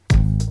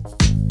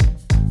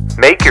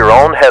Make your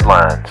own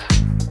headlines.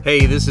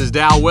 Hey, this is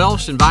Dal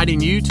Welsh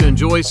inviting you to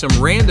enjoy some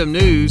random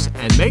news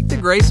and make the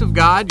grace of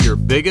God your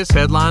biggest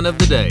headline of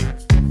the day.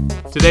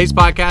 Today's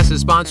podcast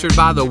is sponsored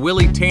by the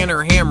Willie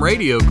Tanner Ham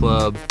Radio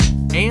Club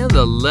and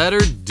the letter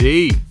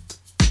D.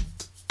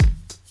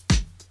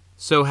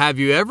 So have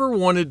you ever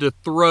wanted to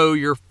throw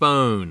your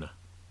phone?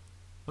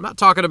 I'm not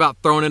talking about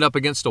throwing it up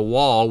against a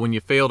wall when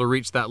you fail to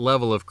reach that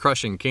level of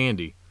crushing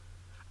candy.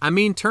 I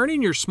mean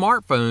turning your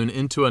smartphone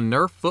into a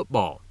Nerf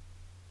football.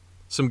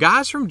 Some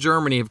guys from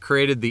Germany have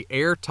created the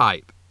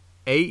AirType,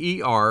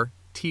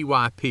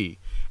 A-E-R-T-Y-P,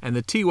 and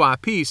the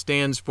TYP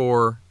stands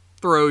for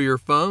Throw Your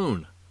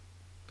Phone.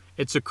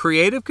 It's a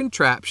creative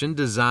contraption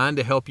designed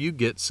to help you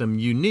get some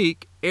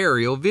unique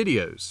aerial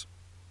videos.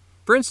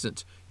 For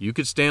instance, you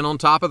could stand on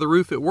top of the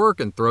roof at work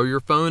and throw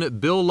your phone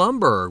at Bill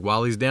Lumberg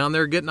while he's down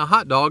there getting a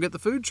hot dog at the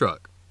food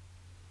truck.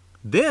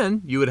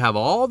 Then you would have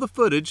all the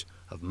footage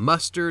of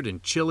mustard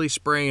and chili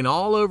spraying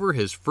all over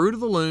his Fruit of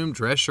the Loom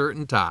dress shirt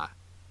and tie.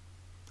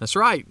 That's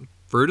right,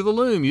 Fruit of the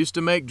Loom used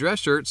to make dress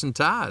shirts and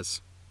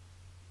ties.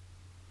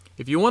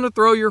 If you want to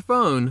throw your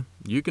phone,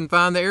 you can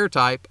find the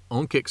AirType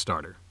on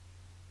Kickstarter.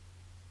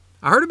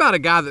 I heard about a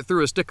guy that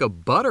threw a stick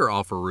of butter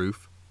off a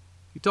roof.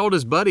 He told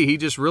his buddy he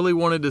just really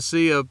wanted to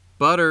see a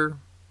butter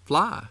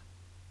fly.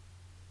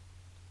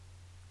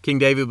 King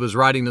David was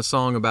writing a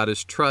song about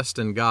his trust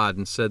in God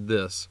and said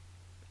this,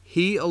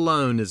 "He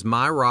alone is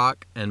my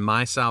rock and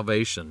my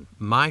salvation,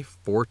 my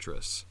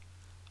fortress.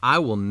 I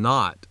will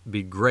not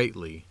be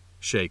greatly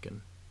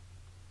shaken."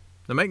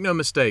 Now make no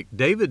mistake,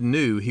 David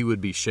knew he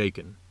would be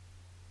shaken.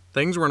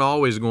 Things weren't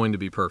always going to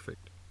be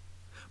perfect.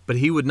 But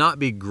he would not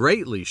be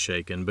greatly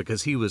shaken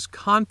because he was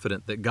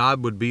confident that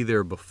God would be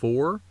there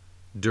before,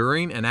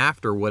 during, and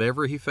after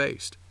whatever he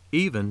faced,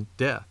 even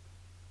death.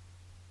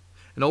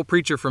 An old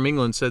preacher from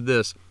England said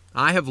this,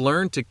 "I have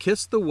learned to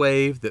kiss the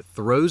wave that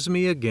throws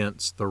me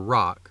against the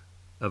rock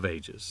of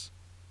ages."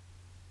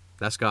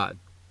 That's God,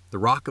 the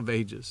rock of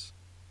ages.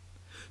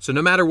 So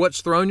no matter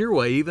what's thrown your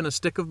way, even a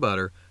stick of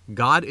butter,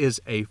 God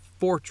is a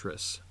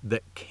fortress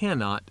that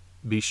cannot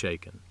be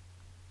shaken.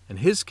 And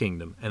His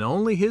kingdom, and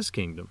only His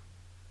kingdom,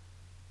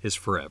 is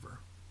forever.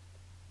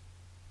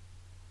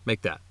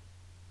 Make that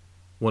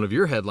one of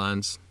your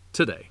headlines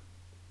today.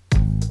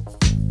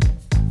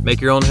 Make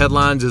Your Own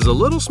Headlines is a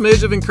little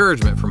smidge of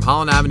encouragement from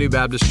Holland Avenue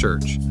Baptist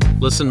Church.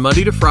 Listen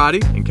Monday to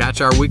Friday and catch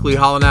our weekly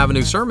Holland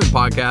Avenue Sermon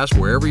podcast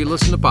wherever you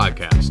listen to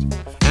podcasts.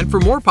 And for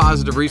more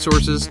positive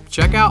resources,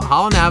 check out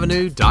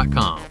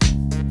hollandavenue.com.